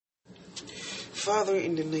Father,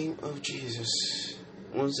 in the name of Jesus,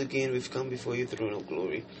 once again we've come before your throne of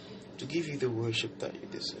glory to give you the worship that you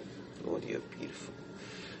deserve. Lord, you're beautiful.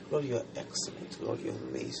 Lord, you're excellent. Lord, you're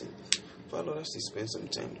amazing. Father, Lord, as we spend some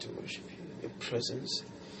time to worship you, your presence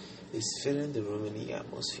is filling the room and the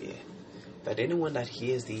atmosphere. That anyone that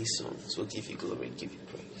hears these songs will give you glory and give you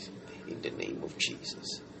praise. In the name of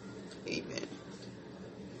Jesus. Amen.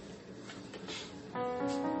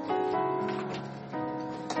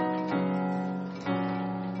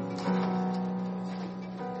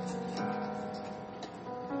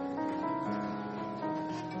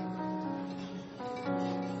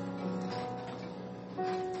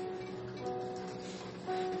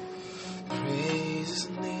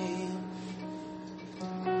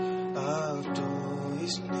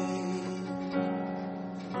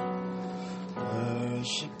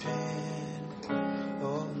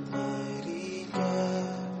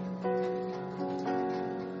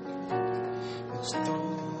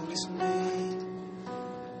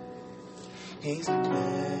 His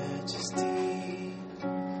majesty,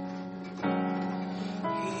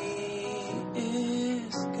 He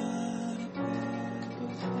is God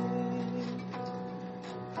above.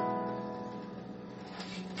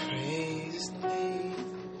 Praise His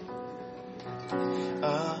name,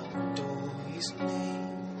 adore His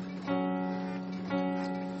name,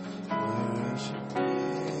 worship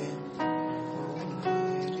Him,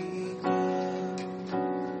 Almighty God,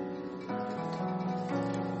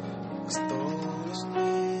 extol His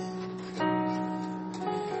name,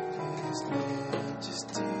 His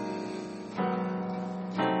majesty.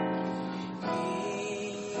 He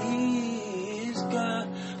is God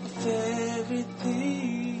of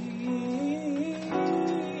everything.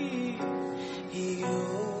 He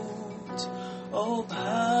owns all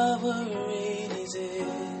power in His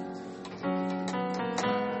hands.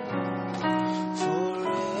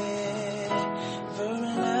 Forever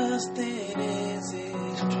lasting is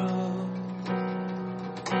His throne.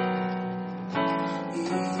 He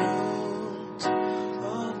owns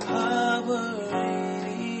all power in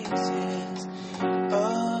His hands.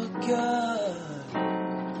 Oh God,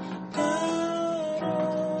 God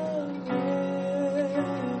of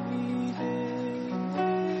everything.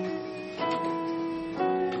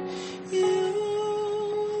 You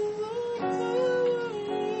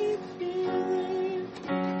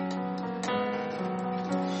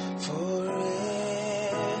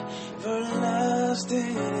forever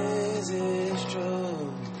lasting is His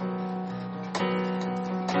throne.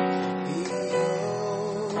 He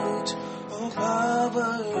owns all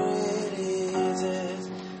power in His hands.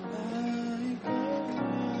 My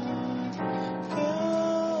God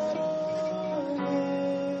of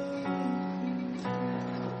everything.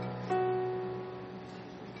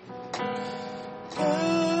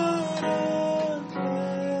 God of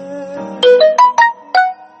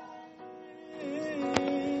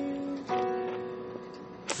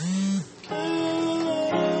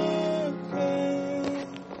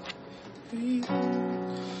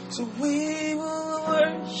So we will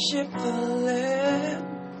worship the Lamb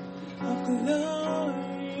of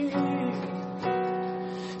glory.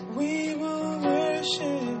 We will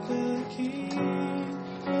worship the King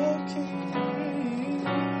of kings.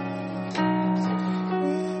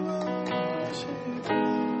 We will worship the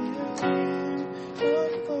Lamb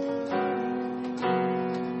of glory.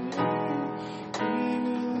 We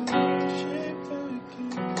will worship the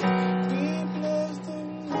King. We bless the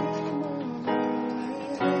name of the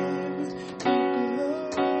Lamb. We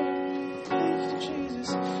glorify Jesus.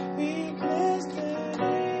 We bless the name.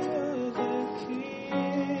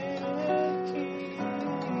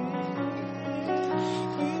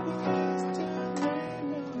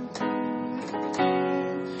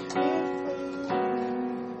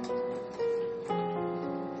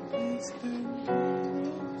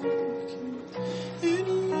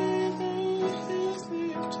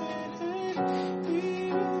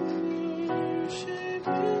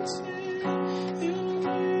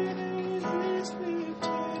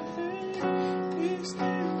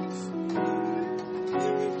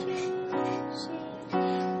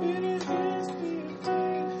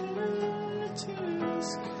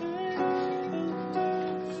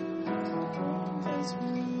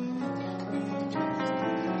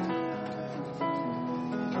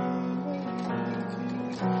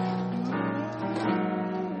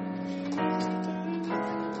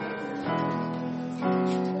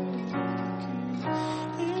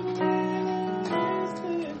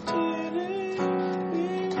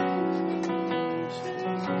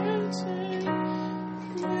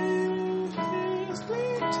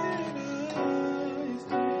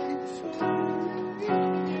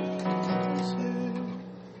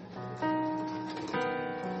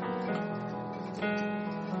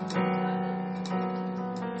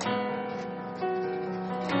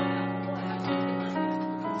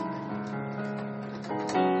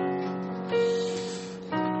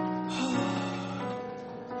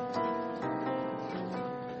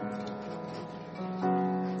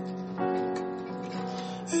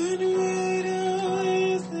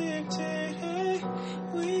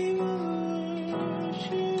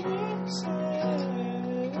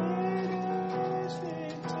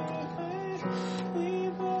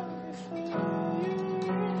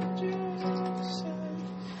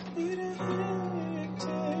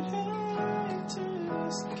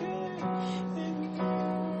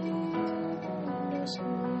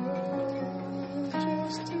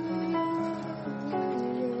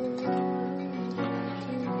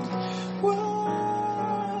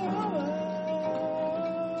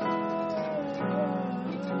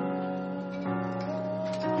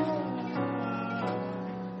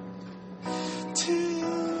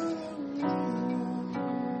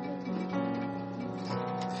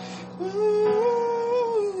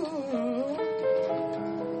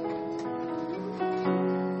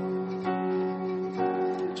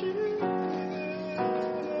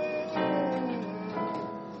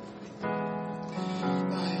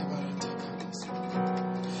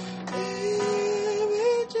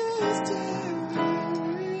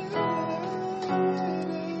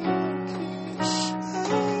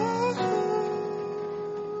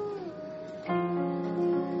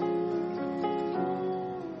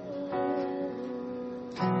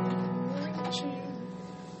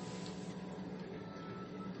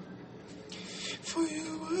 For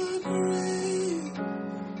you are great.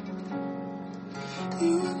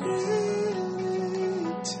 You are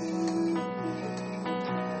great to me.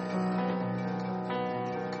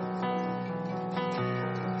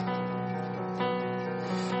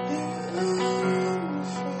 You are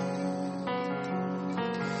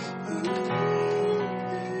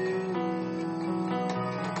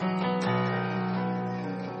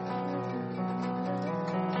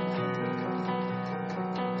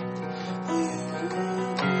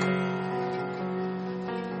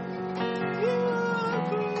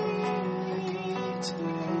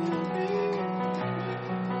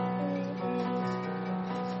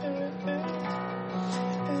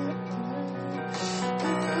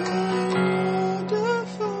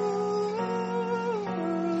wonderful.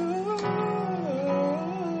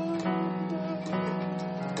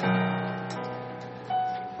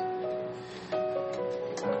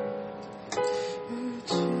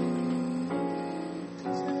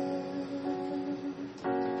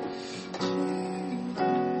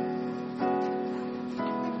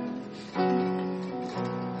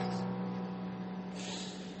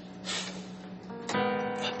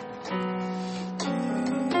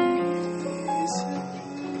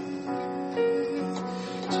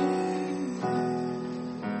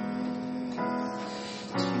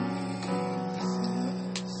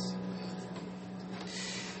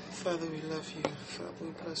 Father, we love you. Father,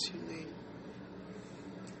 we bless your name.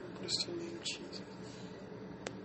 Bless your name, Jesus.